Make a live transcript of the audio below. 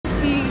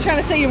You trying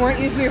to say you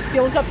weren't using your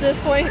skills up to this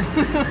point?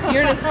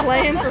 You're just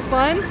playing for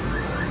fun?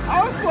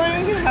 I was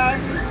playing and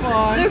having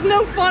fun. There's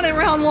no fun in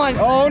round one.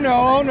 Oh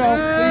no, no.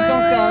 Please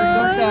don't stab,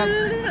 don't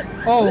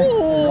stab. Oh,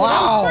 ooh,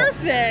 wow. That was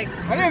perfect.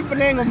 I didn't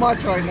finagle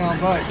much right now,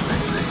 but...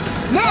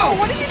 No!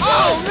 What are you doing?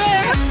 Oh,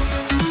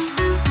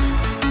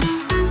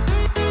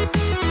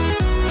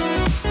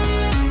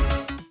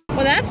 man!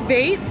 Well, that's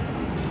bait.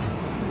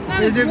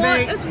 That Is it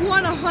bait? That's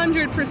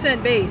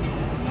 100% bait.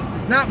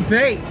 It's not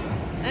bait.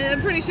 And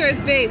I'm pretty sure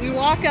it's bait. We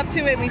walk up to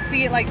it and we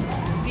see it like,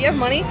 do you have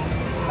money?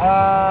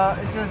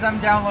 It says I'm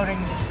downloading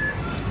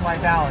my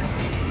balance.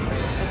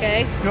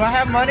 Okay. Do I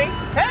have money?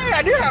 Hey,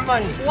 I do have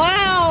money!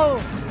 Wow!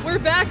 We're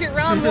back at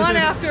round one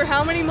after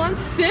how many months?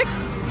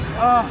 6?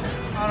 I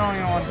don't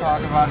even want to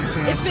talk about it,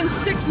 Shan. It's been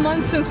 6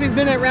 months since we've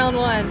been at round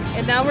one,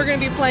 and now we're going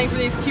to be playing for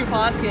these Q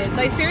Poskets.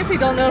 I seriously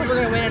don't know if we're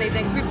going to win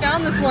anything, so we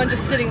found this one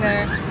just sitting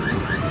there.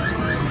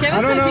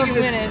 Kevin says he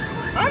can win it.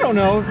 I don't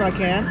know if I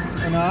can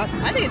or not.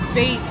 I think it's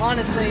bait,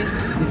 honestly.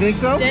 You think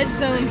so? Dead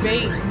zone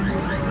bait.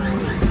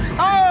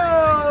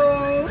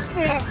 Oh,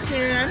 snap,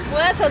 Shan. Well,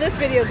 that's how this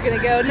video is going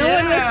to go.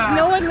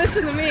 No one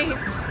listen to me.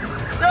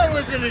 Don't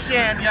listen to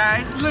Shan,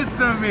 guys. Listen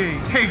to me.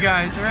 Hey,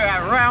 guys, we're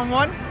at round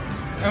one,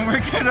 and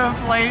we're going to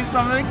play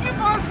some of the Q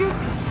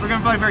Poskets. We're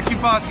going to play for Q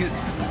Poskets.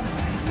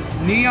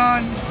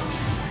 Neon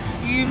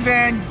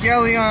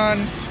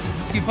Evangelion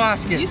Q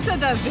Posket. You said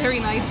that very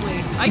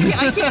nicely. I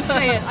can't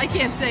say it. I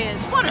can't say it.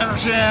 Whatever,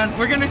 Shan.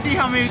 We're going to see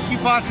how many Q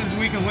Poskets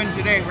we can win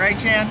today, right,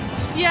 Shan?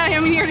 Yeah, I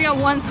mean, you already got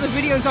one, so the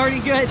video's already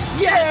good.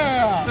 Yes!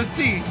 Yeah! Let's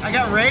see. I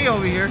got Ray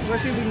over here.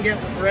 Let's see if we can get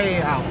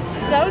Ray out.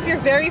 So that was your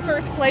very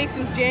first play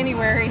since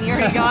January, and you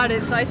already got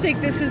it. So I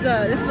think this is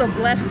a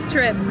blessed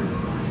trip.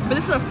 But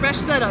this is a fresh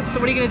setup. So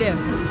what are you gonna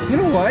do? You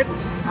know what?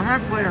 I'm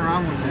gonna play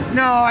around with it.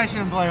 No, I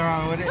shouldn't play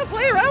around with it. No,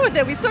 play around with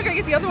it. We still gotta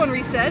get the other one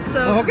reset.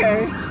 So.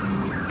 Okay.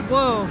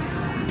 Whoa.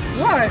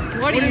 What?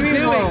 What are you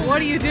doing? Whoa?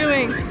 What are you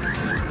doing?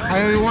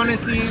 I want to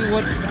see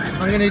what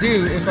I'm gonna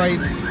do if I.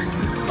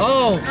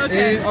 Oh.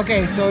 Okay.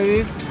 Okay. So it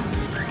is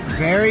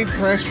very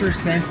pressure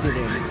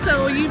sensitive.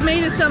 So you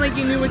made it sound like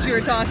you knew what you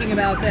were talking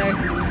about there.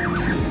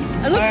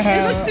 It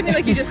looks to me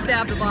like you just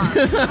stabbed the box.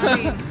 I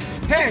mean,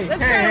 hey,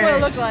 that's kind of what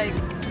it looked like.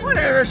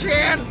 Whatever,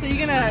 Shan. So you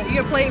gonna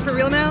play it for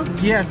real now?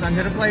 Yes, I'm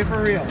gonna play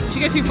for real. Did you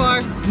get too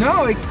far?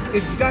 No, it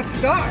got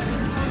stuck.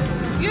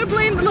 You gotta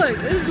blame. Look.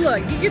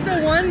 You get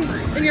the one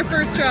in your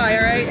first try,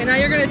 all right? And now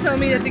you're gonna tell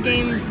me that the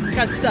game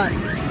got stuck.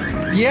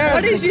 Yes.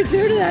 What did you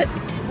do to that?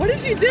 What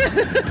did you do?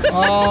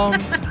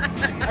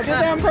 I did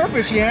that on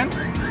purpose, Shan.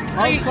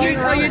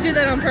 You did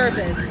that on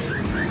purpose.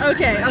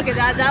 Okay,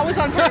 that was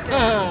on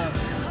purpose.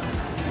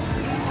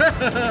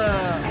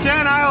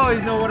 Shan, I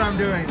always know what I'm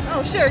doing.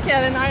 Oh, sure,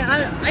 Kevin.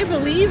 I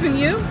believe in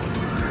you.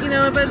 You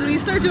know, but when you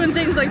start doing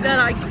things like that,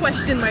 I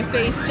question my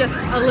faith just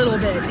a little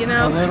bit, you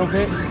know? A little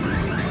bit?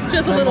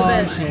 Just a little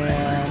bit. Come on,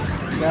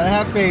 Shan. You gotta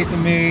have faith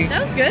in me.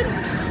 That was good.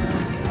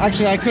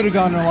 Actually, I could have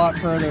gone a lot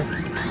further.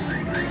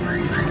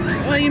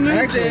 Well, you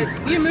moved it.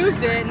 You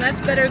moved it, and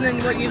that's better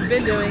than what you've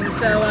been doing.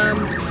 So,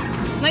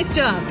 nice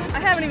job. I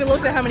haven't even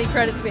looked at how many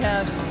credits we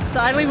have, so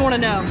I don't even want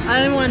to know. I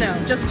don't even want to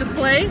know. Just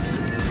play.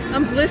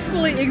 I'm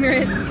blissfully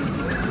ignorant.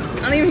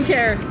 I don't even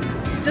care.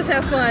 Just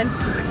have fun.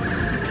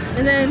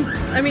 And then,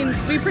 I mean,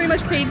 we pretty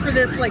much paid for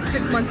this like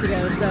 6 months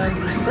ago, so.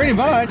 Pretty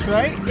much,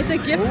 right? It's a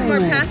gift from our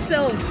past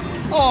selves.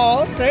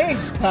 Oh,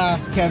 thanks,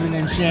 past Kevin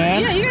and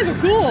Shan. Yeah, you guys are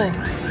cool.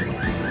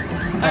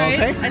 Alright,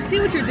 okay. I see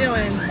what you're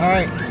doing.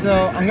 Alright,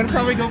 so I'm gonna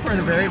probably go for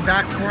the very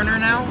back corner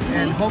now,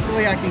 and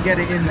hopefully I can get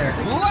it in there.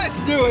 Let's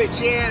do it,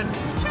 Shan!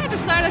 I'm trying to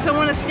decide if I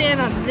want to stand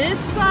on this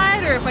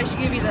side or if I should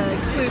give you the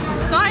exclusive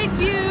side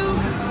view.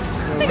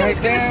 I think I'm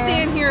just gonna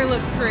stand here and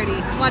look pretty.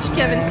 Watch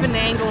Kevin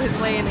finagle his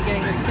way into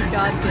getting this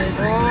QPosket.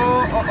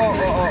 Oh,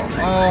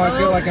 I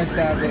feel like I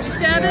stabbed it. Did you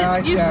stab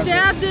it? You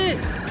stabbed it!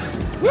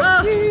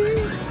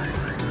 Whoopsies!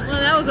 Well,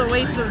 that was a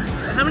waste of...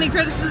 How many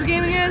credits is this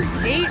game again?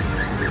 8?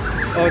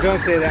 Oh,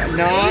 don't say that.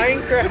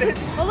 9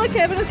 credits? Oh, look,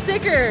 Kevin, a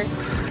sticker.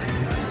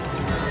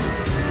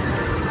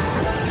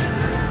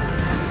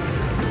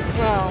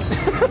 Wow.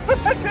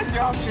 Good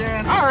job,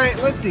 Shan. Alright,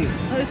 let's see.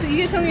 Oh, so you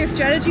gonna tell me your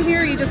strategy here,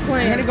 or are you just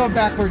playing? I'm gonna go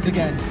backwards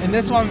again. And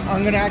this one,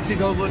 I'm gonna actually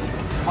go look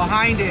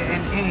behind it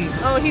and aim.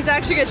 Oh, he's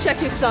actually gonna check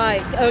his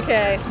sides.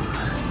 Okay.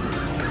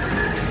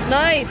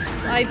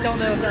 Nice. I don't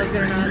know if that was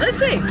good or not. Let's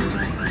see.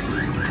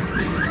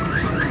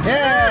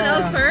 Yeah. That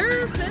was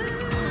perfect.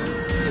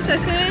 I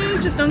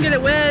think. Just don't get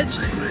it wedged.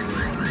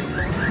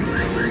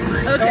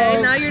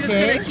 Okay, now you're just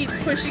gonna keep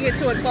pushing it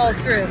till it falls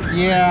through.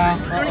 Yeah.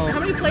 How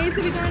many plays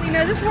have you done? You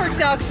know, this works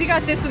out because you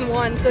got this in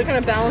one, so it kind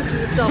of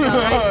balances itself out,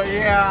 right? Oh,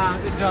 yeah,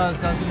 it does,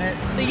 doesn't it?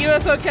 The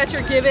UFO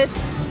catcher giveth,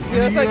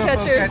 UFO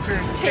catcher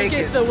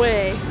taketh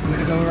away. I'm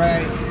gonna go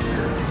right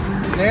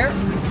there.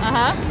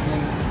 Uh-huh.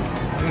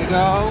 I'm gonna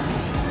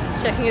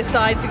go. Checking his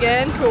sides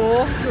again.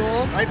 Cool,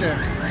 cool. Right there.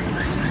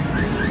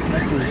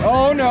 Let's see.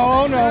 Oh,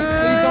 no,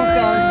 Please don't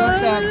stab, don't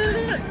stab.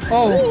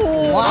 Oh,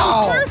 ooh,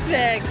 wow. That was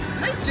perfect.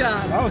 Nice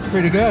job. That was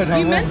pretty good.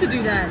 You meant to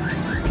do that.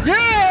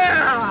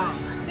 Yeah!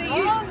 See,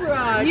 All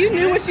right. you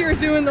knew what you were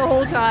doing the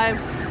whole time.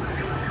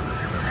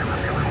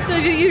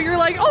 You're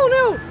like, oh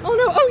no,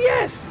 oh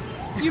yes.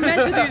 You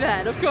meant to do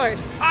that, of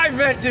course. I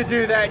meant to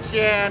do that,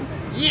 Shan.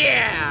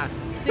 Yeah.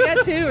 So you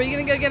got 2. Are you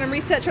gonna go get them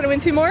reset, try to win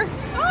 2 more?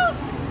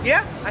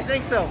 Yeah, I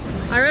think so.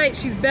 All right,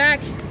 she's back,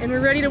 and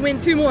we're ready to win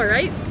 2 more,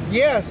 right?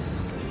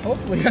 Yes.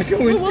 Hopefully I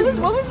can win. What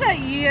was that?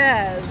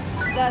 Yes.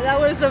 That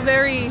was a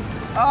very.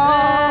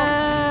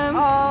 I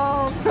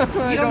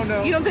don't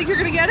know. You don't think you're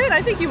gonna get it?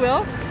 I think you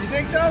will. You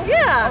think so?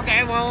 Yeah.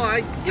 Okay, well,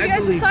 Give you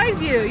guys a side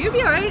view. You'll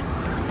be all right.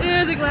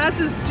 Ew, the glass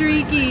is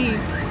streaky.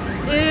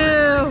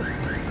 Ew.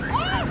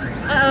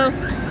 Uh-oh.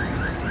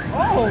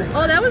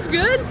 Oh, that was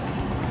good.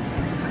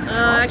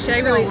 Actually,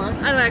 I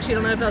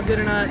don't know if that was good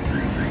or not.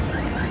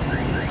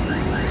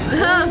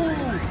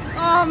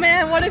 Oh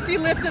man, what if you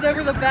lifted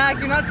over the back?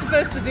 You're not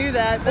supposed to do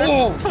that.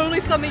 That's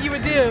totally something you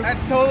would do.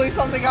 That's totally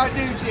something I'd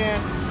do, Shan.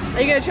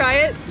 Are you gonna try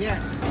it?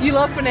 Yes. You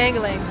love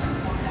finagling.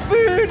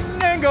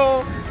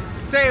 Finagle.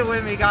 Say it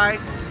with me,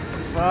 guys.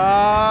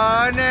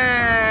 Finagle.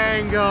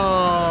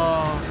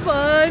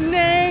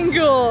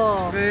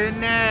 Funangle.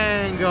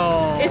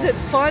 Finangle. Is it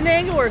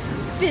funangle or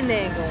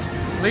finangle?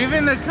 Leave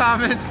in the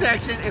comment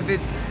section if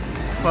it's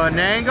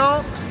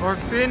funangle or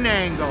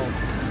finangle.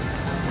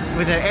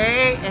 With an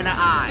A and an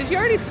I. Did you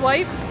already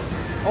swipe?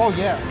 Oh,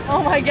 yeah.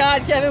 Oh my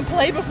god, Kevin,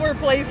 play before it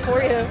plays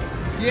for you.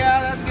 Yeah,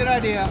 that's a good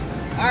idea.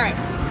 Alright,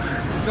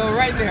 go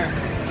right there.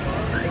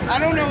 I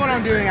don't know what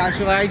I'm doing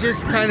actually, I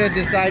just kind of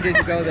decided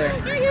to go there.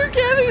 You hear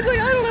Kevin, he's like,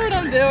 I don't know what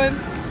I'm doing.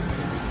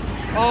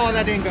 Oh,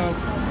 that didn't go.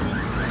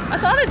 I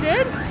thought it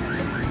did.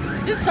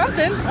 It did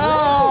something.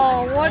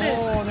 Oh, what is...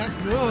 Oh, that's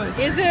good.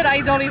 Is it?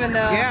 I don't even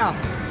know. Yeah,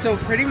 so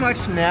pretty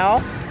much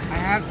now, I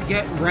have to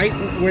get right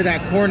where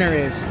that corner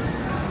is.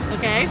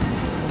 Okay.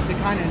 To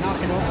kind of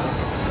knock it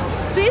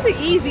over. See, it's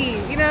easy.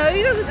 You know,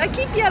 I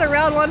keep you out of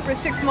round 1 for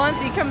 6 months,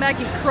 and you come back,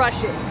 you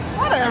crush it.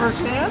 Whatever,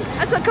 Shan.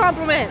 That's a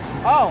compliment.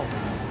 Oh.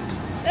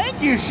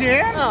 Thank you,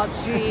 Shan. Oh,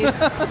 jeez.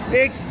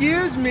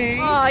 Excuse me.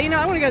 Oh, you know,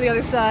 I want to go to the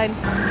other side.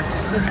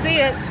 Let's see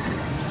it.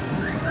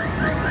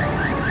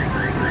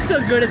 So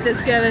good at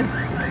this, Kevin.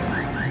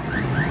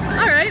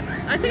 All right.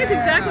 I think it's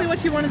exactly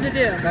what you wanted to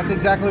do. That's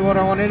exactly what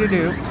I wanted to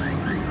do.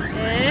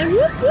 And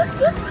whoop, whoop,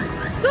 whoop.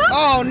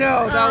 Oh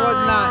no, that was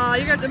not. Oh,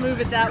 you're gonna have to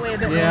move it that way a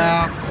bit more.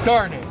 Yeah.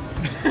 Darn it.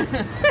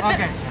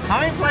 Okay. How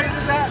many plays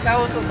is that? That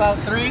was about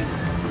 3?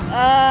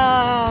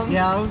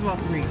 Yeah, it was about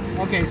 3.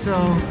 Okay,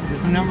 so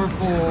this is number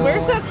 4.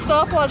 Where's that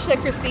stopwatch that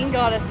Christine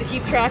got us to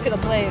keep track of the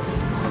plays?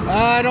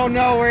 I don't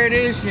know where it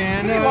is,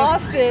 Shan. We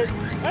lost it.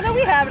 I know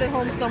we have it at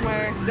home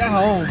somewhere. It's at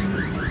home.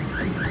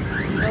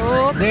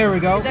 Oh. There we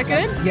go. Is that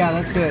good? Yeah,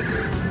 that's good.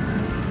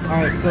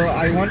 Alright, so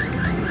I want...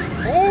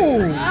 Oh!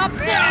 Up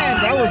there!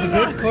 Man, that was a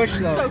good push,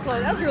 though. So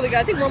close. That was really good.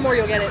 I think one more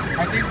you'll get it.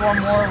 I think one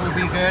more would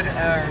be good.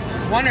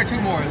 1 or 2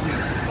 more, at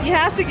least. You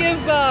have to give,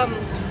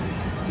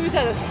 who's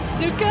that,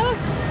 Asuka?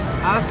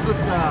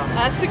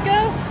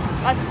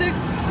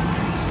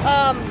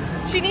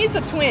 She needs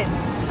a twin.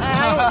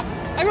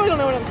 I really don't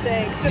know what I'm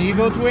saying. An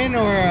evil twin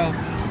or a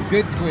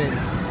good twin?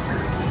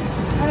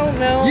 I don't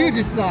know. You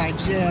decide,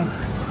 Jim.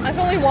 I've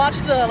only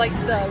watched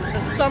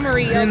the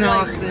summary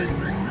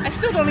synopsis. of I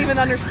still don't even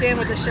understand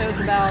what the show's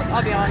about,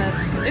 I'll be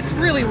honest. It's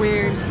really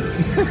weird.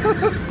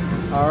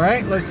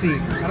 Alright, let's see.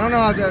 I don't know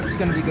how that's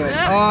gonna be good.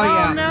 Yep. Oh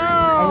yeah. No.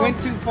 I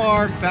went too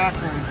far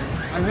backwards.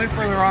 I went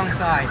for the wrong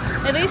side.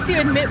 At least you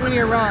admit when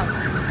you're wrong.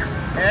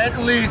 At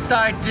least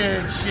I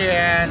did,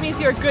 Shan. It means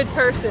you're a good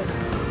person.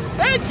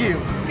 Thank you.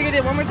 So you gonna do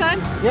it one more time?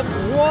 Yep.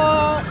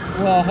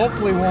 Well,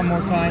 hopefully one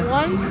more time.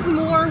 Once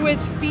more with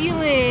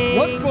feeling.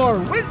 Once more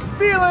with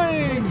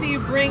feeling. So you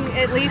bring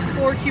at least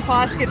 4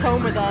 QPoskets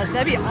home with us.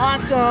 That'd be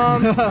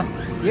awesome.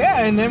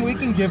 Yeah, and then we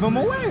can give them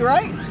away,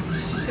 right?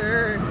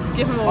 Sure.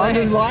 Give them away. On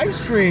the live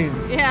stream.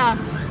 Yeah,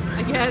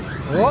 I guess.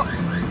 Oh,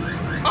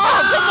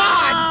 come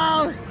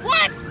on!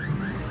 What?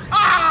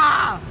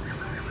 Ah!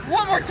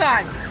 One more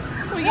time.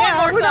 Well,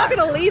 yeah, we're not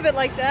gonna leave it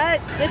like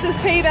that. This is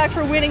payback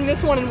for winning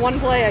this one in one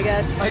play, I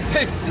guess. I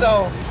think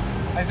so.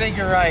 I think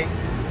you're right.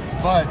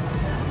 But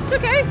it's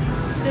okay.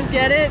 Just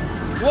get it.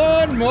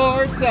 One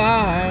more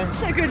time.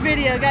 It's a good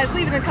video, guys.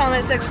 Leave it in the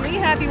comment section. Are you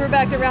happy we're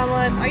back to round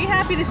 1? Are you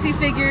happy to see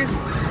figures?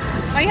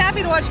 Are you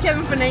happy to watch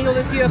Kevin finagle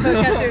this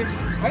UFO catcher?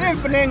 I didn't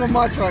finagle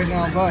much right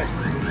now, but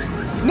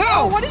no!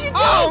 Oh, what did you do?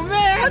 Oh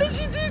man! What did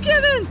you do,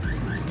 Kevin?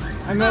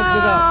 I messed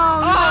it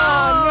up.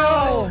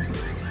 Oh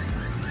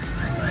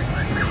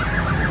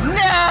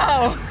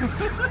no!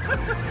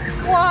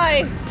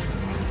 Why?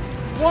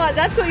 What?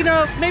 That's what, you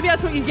know, maybe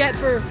that's what you get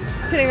for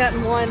hitting that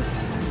in 1.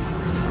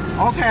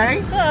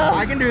 Okay,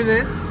 I can do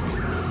this.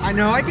 I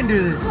know I can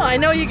do this. Well, I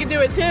know you can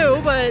do it too,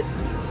 but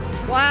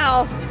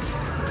wow.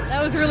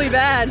 That was really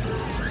bad.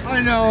 I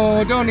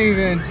know, don't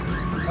even.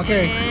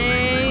 Okay.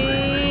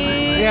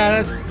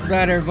 Yeah, that's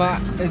better,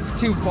 but it's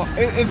too far.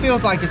 It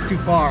feels like it's too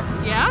far.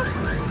 Yeah?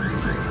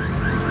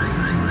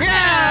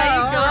 Yeah!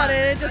 You got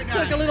it. It just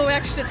took a little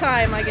extra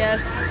time, I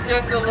guess.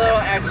 Just a little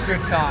extra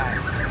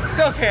time. It's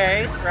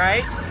okay,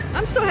 right?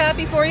 I'm still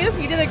happy for you.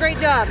 You did a great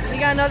job. You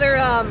got another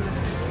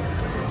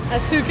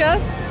Asuka.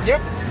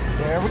 Yep.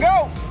 There we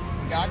go.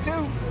 Got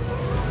 2.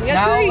 We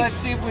got now 3. let's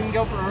see if we can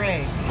go for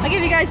Ray. I'll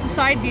give you guys the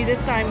side view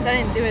this time because I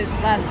didn't do it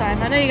last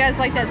time. I know you guys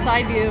like that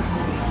side view.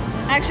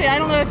 Actually, I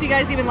don't know if you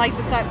guys even like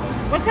the side.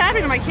 What's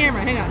happening to my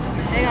camera? Hang on.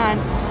 Hang on.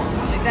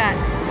 Like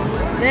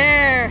that.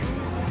 There.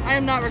 I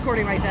am not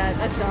recording like that.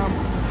 That's dumb.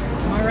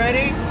 Am I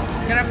ready?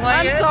 Can I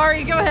play it? I'm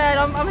sorry. Go ahead.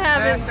 I'm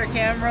having. Master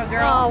camera,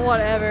 girl. Oh,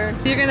 whatever.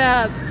 You're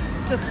gonna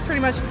just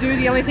pretty much do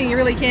the only thing you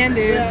really can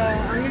do.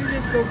 Yeah, I'm gonna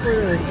just go for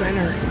the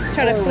center.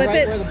 Try to flip right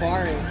it. where the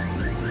bar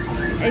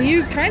is. And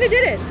you kind of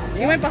did it. Yep.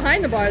 You went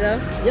behind the bar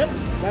though. Yep,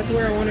 that's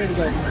where I wanted to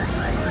go.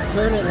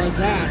 Turn it like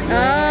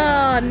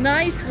that. Oh,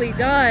 nicely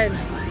done.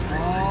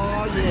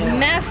 Oh yeah.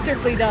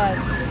 Masterfully done.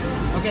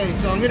 Okay,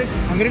 so I'm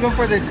gonna go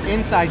for this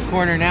inside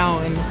corner now,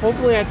 and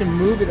hopefully I can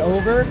move it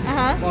over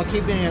while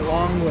keeping it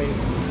long ways.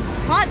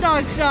 Hot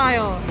dog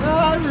style.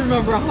 Oh, I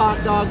remember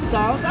hot dog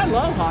styles. I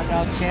love hot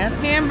dog, Shan.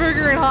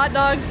 Hamburger and hot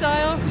dog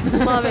style.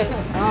 Love it.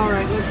 All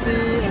right, let's see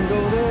and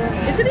go there.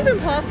 And Is it even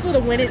possible to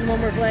win it in one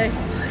more play?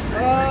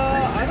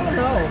 I don't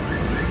know.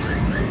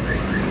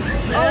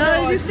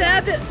 Oh, you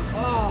stabbed it.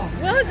 Oh.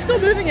 Well, it's still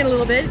moving it a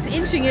little bit. It's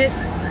inching it.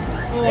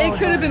 Oh, It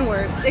could have been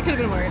worse. It could have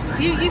been worse.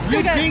 You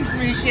still got. jinxed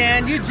me,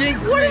 Shan. You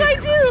jinxed me. What did I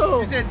do?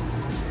 You said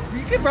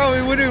you could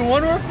probably win it in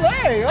one more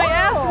play. I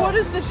asked, what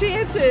is the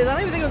chances? I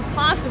don't even think it was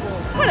possible.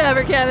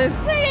 Whatever, Kevin.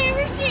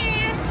 Whatever,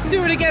 Shan.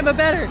 Do it again, but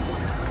better.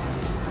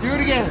 Do it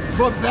again,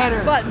 but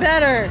better. But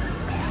better.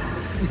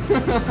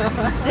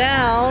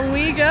 Down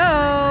we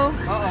go.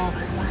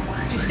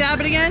 Uh-oh. Did you stab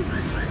it again?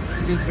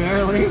 Just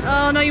barely.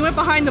 Oh, no, you went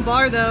behind the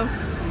bar, though.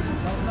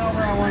 That's not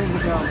where I wanted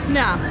to go.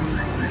 No.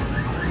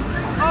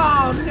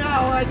 Oh, no,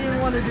 I didn't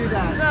want to do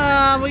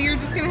that. Well, you're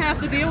just going to have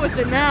to deal with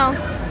it now.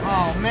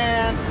 Oh,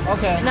 man.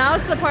 Okay. Now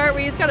it's the part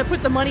where you just got to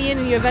put the money in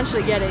and you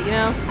eventually get it, you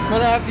know? I'm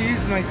going to have to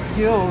use my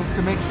skills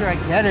to make sure I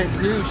get it,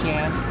 too,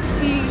 Shan.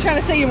 You trying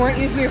to say you weren't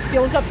using your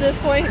skills up to this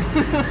point?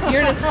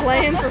 You're just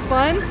playing for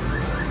fun?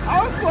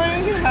 I was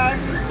playing and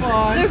having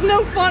fun. There's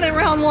no fun in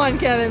round 1,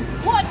 Kevin.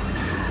 What?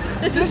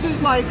 This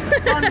is like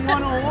fun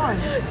 101.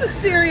 It's a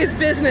serious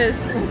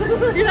business.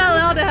 You're not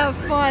allowed to have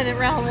fun in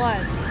round 1.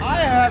 I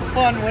have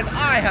fun when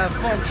I have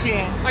fun,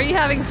 Shan. Are you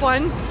having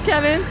fun,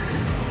 Kevin?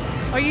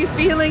 Are you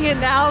feeling it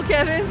now,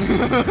 Kevin?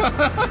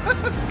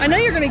 I know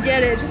you're gonna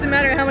get it. It's just a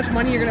matter of how much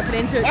money you're gonna put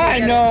into it. I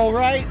know,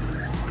 right?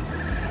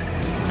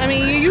 I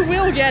mean, you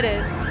will get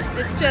it.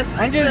 It's just.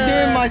 I'm just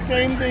doing my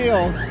same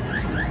deals.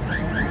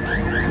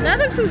 That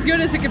looks as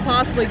good as it could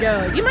possibly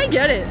go. You might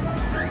get it.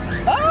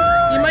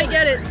 Oh! You might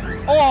get it.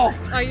 Oh!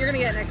 Oh, you're gonna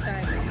get it next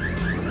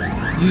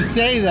time. You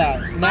say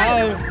that.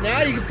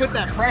 Now you can put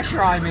that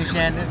pressure on me,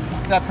 Shannon.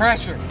 That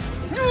pressure.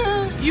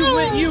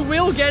 You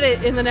will get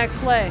it in the next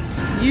play.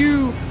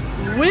 You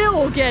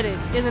will get it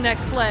in the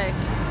next play.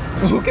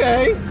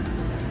 Okay.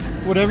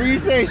 Whatever you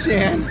say,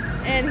 Shan.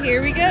 And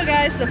here we go,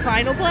 guys. The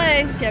final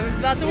play. Kevin's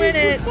about to win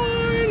it.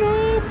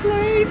 Final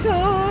play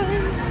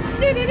time.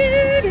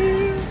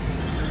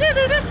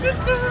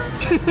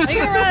 Are you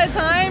gonna run out of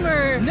time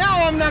or? No,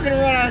 I'm not gonna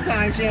run out of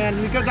time, Shan,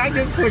 because I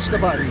just pushed the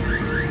button.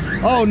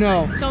 Oh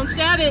no. Don't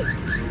stab it.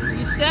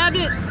 You stabbed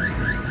it.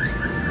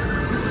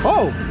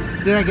 Oh,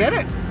 did I get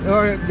it?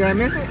 Or did I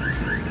miss it?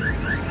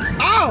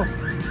 Oh!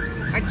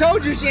 I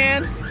told you,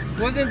 Shan.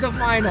 Wasn't the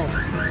final.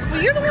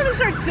 Well, you're the one who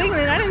started singing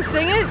it. I didn't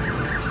sing it.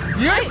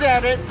 You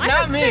said it,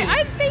 not me. I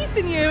had faith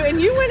in you, and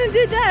you went and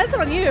did that. That's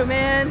on you,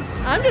 man.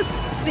 I'm just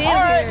standing All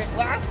right, here.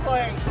 last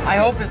play. I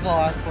hope it's the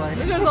last play.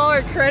 Here goes all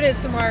our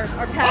credits from our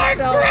past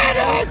selves.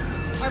 Credits!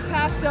 You know? Our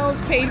past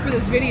selves paid for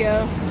this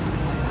video.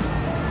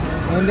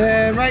 And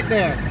then right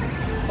there.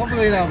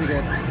 Hopefully that'll be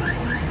good.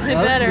 It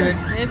better.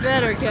 It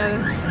better,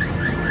 Kevin.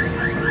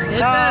 It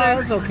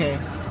better. It's okay.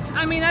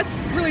 I mean,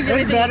 that's really the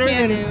It's only thing better you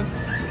can than-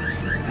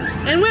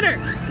 do. And winner!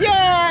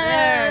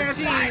 Yeah!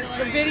 Jeez,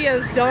 the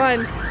video's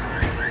done.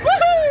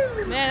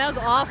 Woohoo! Man, that was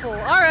awful.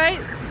 All right,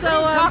 so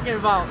What are you talking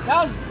about?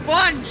 That was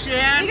fun,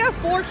 Shan. you got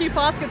 4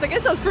 QPoskets. I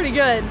guess that's pretty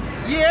good.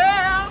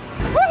 Yeah!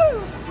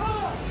 Woohoo!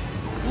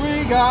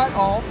 We got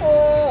all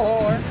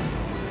 4.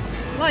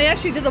 Well, you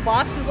actually did the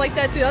boxes like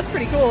that too. That's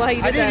pretty cool how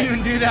you did I didn't that.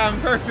 even do that on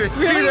purpose.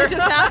 Really, either. it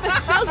just happened.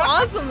 That was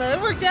awesome though.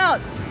 It worked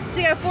out. So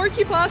you got 4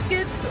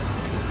 QPoskets.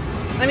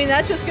 I mean,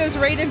 that just goes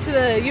right into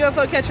the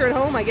UFO catcher at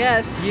home, I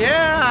guess.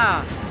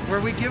 Yeah!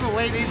 Where we give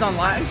away these on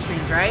live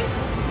streams, right?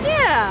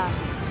 Yeah.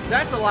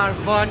 That's a lot of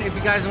fun if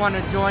you guys want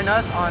to join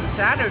us on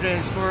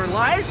Saturdays for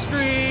live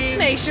stream.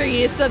 Make sure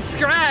you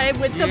subscribe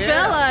with the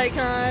bell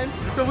icon.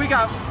 So we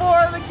got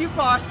 4 of the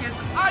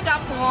QPoskets. I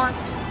got 4.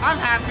 I'm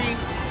happy.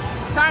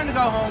 Time to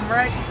go home,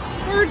 right?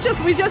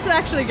 We just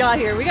actually got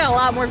here. We got a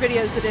lot more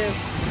videos to do.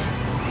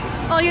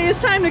 Oh yeah, it's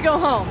time to go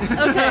home.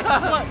 Okay.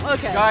 Well,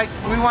 okay. Guys,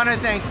 we want to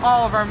thank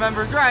all of our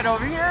members right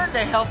over here.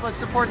 They help us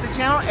support the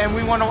channel, and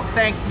we want to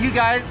thank you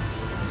guys,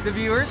 the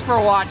viewers, for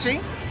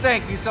watching.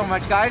 Thank you so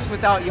much, guys.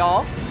 Without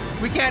y'all,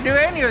 we can't do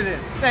any of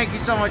this. Thank you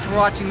so much for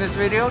watching this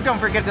video. Don't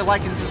forget to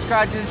like and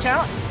subscribe to the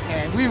channel,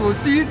 and we will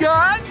see you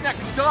guys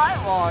next time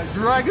on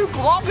Dragon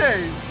Claw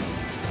Games.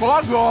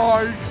 Bye,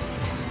 guys.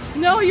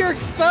 No, you're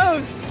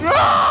exposed.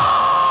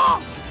 Ah!